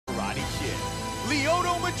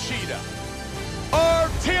Machida. Our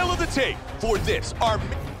tale of the tape for this, our...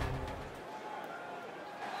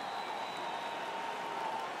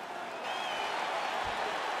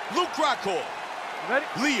 Luke Rockhold. Ready?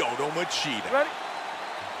 Lyoto Machida. Ready?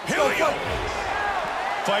 Here we go.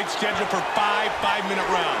 Fight scheduled for 5 5-minute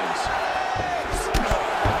rounds.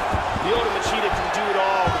 Lyoto Machida can do it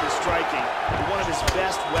all with his striking, but one of his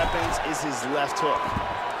best weapons is his left hook.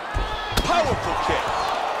 Powerful kick.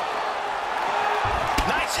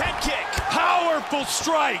 Nice head kick. Powerful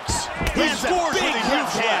strikes. He Lands a scores with big a huge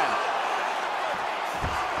left hand. left.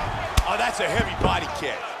 Oh, that's a heavy body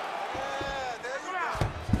kick.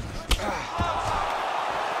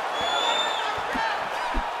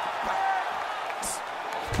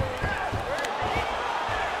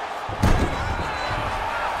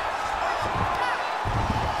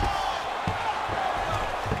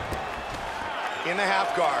 In the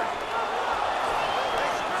half guard.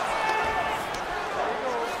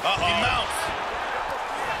 He mounts.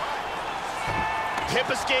 Hip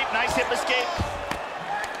escape, nice hip escape.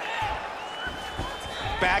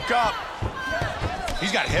 Back up.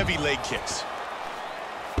 He's got heavy leg kicks.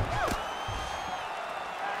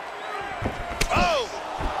 Oh!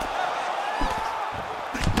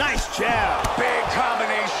 Nice jab. Big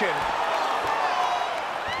combination.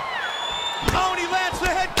 Oh, and he lands the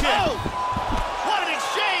head kick. Oh! What an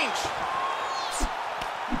exchange!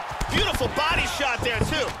 Beautiful body shot there,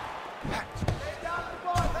 too.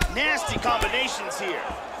 Nasty combinations here.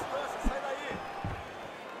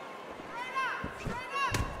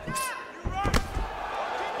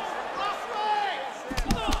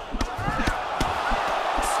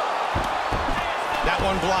 That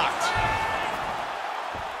one blocked.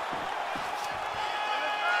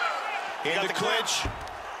 In the clinch.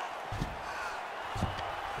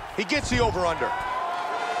 He gets the over-under.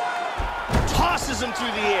 Tosses him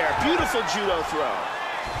through the air. Beautiful judo throw.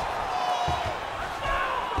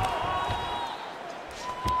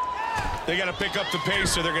 They got to pick up the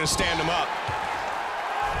pace or they're going to stand him up.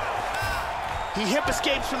 He hip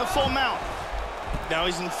escapes for the full mount. Now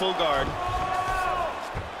he's in full guard.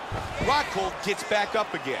 Rockhold gets back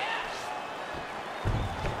up again.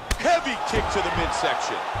 Heavy kick to the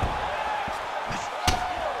midsection.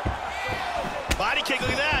 Body kick,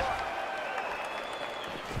 look at that.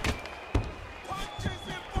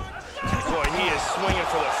 Boy, he is swinging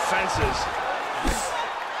for the fences.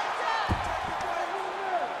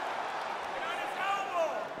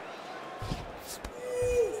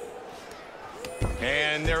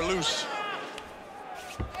 And they're loose.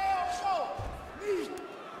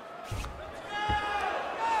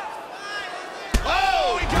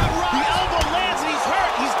 Oh, he got rocked. The elbow lands and he's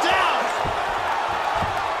hurt. He's down.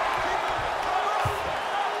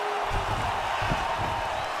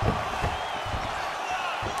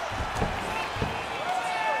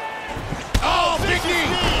 Oh, big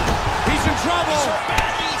knee. He's in trouble. He's hurt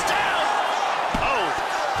badly. He's down.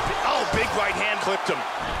 Oh, big right hand Clipped him.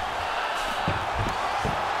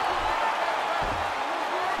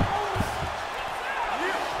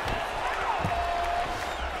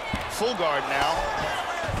 Full guard now.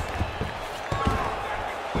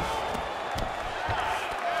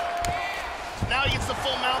 Now he gets the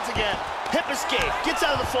full mount again. Hip escape, gets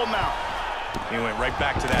out of the full mount. He went right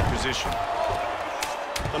back to that position.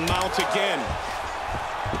 The mount again.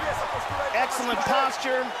 Excellent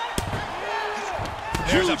posture.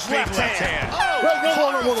 There's a Huge big left hand. Oh,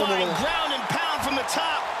 horrifying ground and pound from the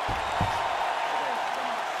top.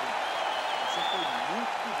 Você foi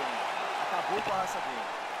muito bem. Acabou com a raça dele.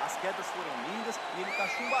 As quedas foram lindas e ele tá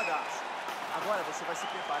chumbadaço. Agora você vai se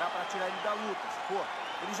preparar para tirar ele da luta. Pô,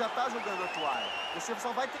 ele já tá jogando a toalha. Você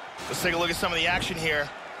só vai ter... Let's take a look at some of the action here.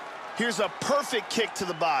 Here's a perfect kick to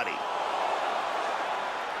the body.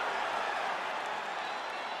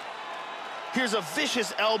 Here's a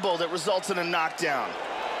vicious elbow that results in a knockdown.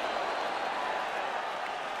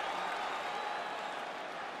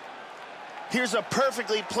 Here's a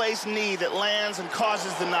perfectly placed knee that lands and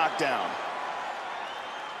causes the knockdown.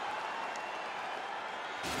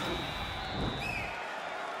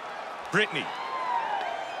 Brittany.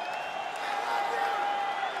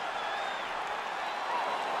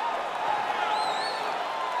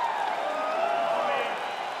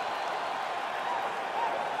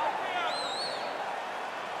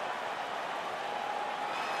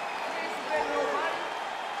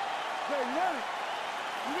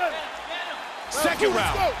 Second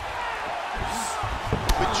round.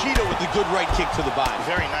 Machida with the good right kick to the body.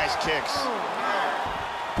 Very nice kicks.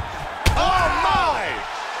 Oh my!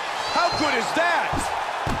 How good is that?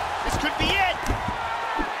 This could be it.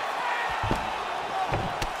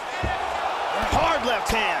 Hard left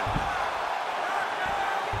hand.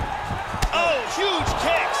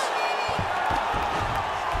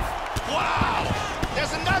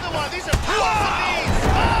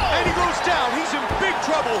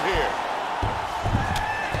 trouble here.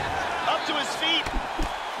 Up to his feet.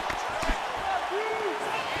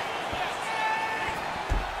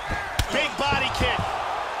 Big body kick.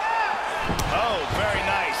 Oh, very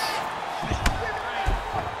nice.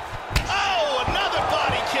 Oh, another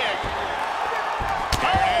body kick.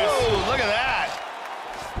 Oh, look at that.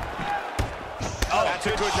 Oh, that's a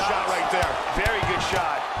good shot right there. Very good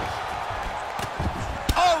shot.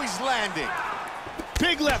 Oh, he's landing.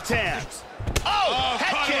 Big left hands. Oh,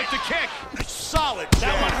 head caught him kick. with the kick. Solid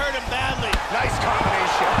That jab. one hurt him badly. Nice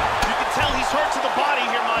combination. You can tell he's hurt to the body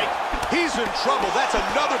here, Mike. He's in trouble. That's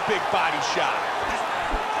another big body shot.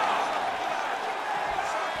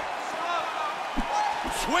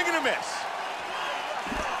 Swing and a miss.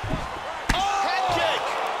 Head kick.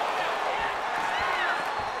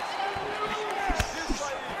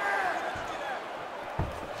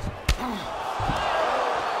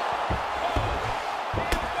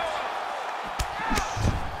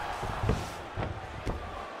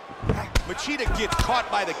 Machida gets caught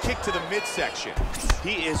by the kick to the midsection.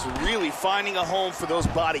 He is really finding a home for those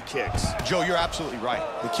body kicks. Joe, you're absolutely right.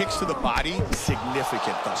 The kicks to the body,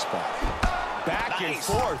 significant thus far. Back and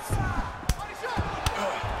forth.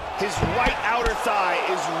 His right outer thigh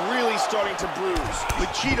is really starting to bruise.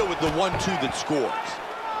 Machida with the 1-2 that scores.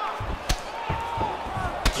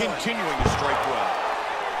 Continuing to strike well.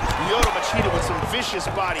 Lyoto Machida with some vicious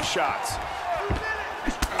body shots.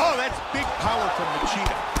 Oh, that's big power from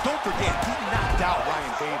Machida. Don't forget, he knocked out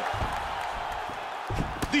Ryan Bader.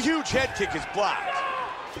 The huge head kick is blocked.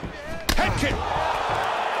 Head kick.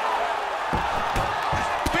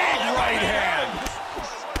 Big right hand.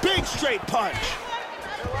 Big straight punch.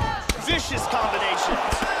 Vicious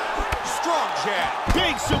combinations. Strong jab.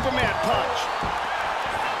 Big Superman punch.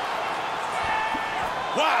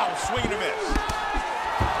 Wow, swing and a miss.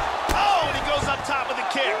 Oh, and he goes up top with a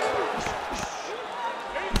kick.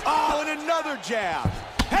 Oh, and another jab.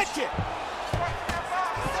 Head kick.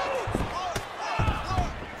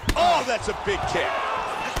 Oh, that's a big kick.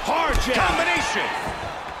 Hard jab. Combination.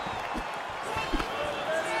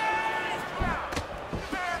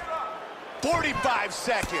 "45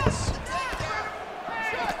 seconds.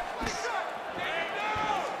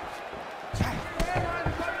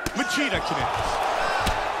 Machida connects.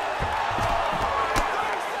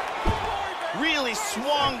 Really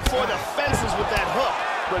swung for the fences with that hook,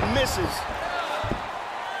 but misses.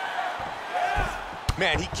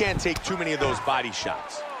 Man, he can't take too many of those body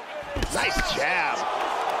shots. Nice jab.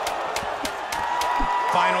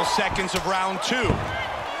 Final seconds of round 2.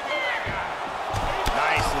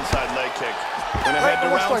 Nice inside leg kick. And ahead to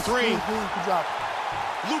round 3. Good job.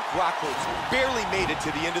 Luke Rockholds barely made it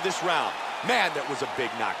to the end of this round. Man, that was a big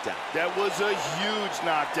knockdown. That was a huge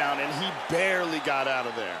knockdown, and he barely got out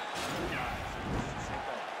of there.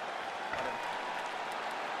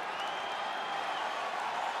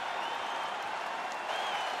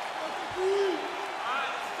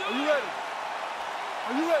 Are you ready?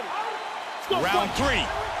 Are you ready? Round 3.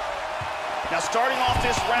 Now, starting off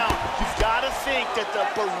this round, you've got to think that the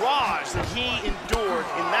barrage that he endured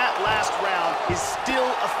in that last round is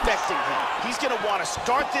still affecting him. He's going to want to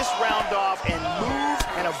start this round off and move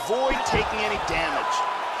and avoid taking any damage.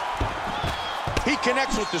 He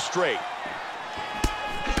connects with the straight.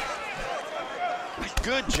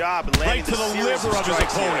 Good job in landing Right to the liver of his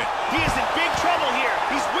opponent. He is in big trouble here.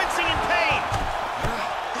 He's wincing in pain.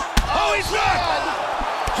 Oh, he's not!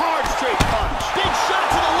 Hard straight punch. Big shot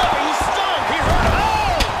to the liver. He's stunned. He hurt him.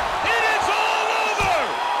 Oh! It is all over!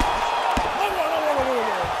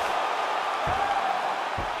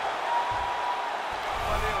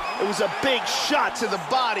 It was a big shot to the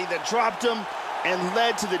body that dropped him and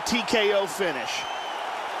led to the TKO finish.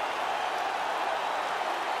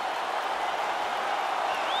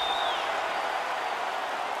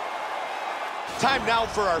 Time now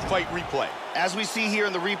for our fight replay. As we see here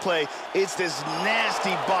in the replay, it's this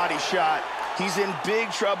nasty body shot. He's in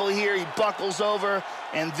big trouble here. He buckles over,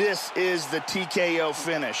 and this is the TKO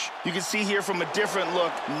finish. You can see here from a different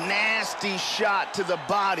look, nasty shot to the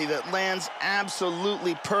body that lands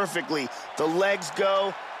absolutely perfectly. The legs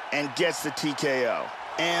go and gets the TKO.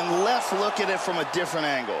 And let's look at it from a different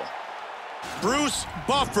angle. Bruce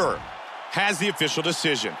Buffer has the official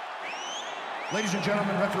decision. Ladies and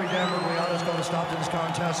gentlemen, referee Dan Murgliano is going to stop this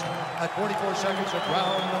contest at 44 seconds of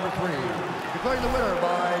round number 3. Declaring the winner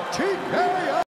by TKO.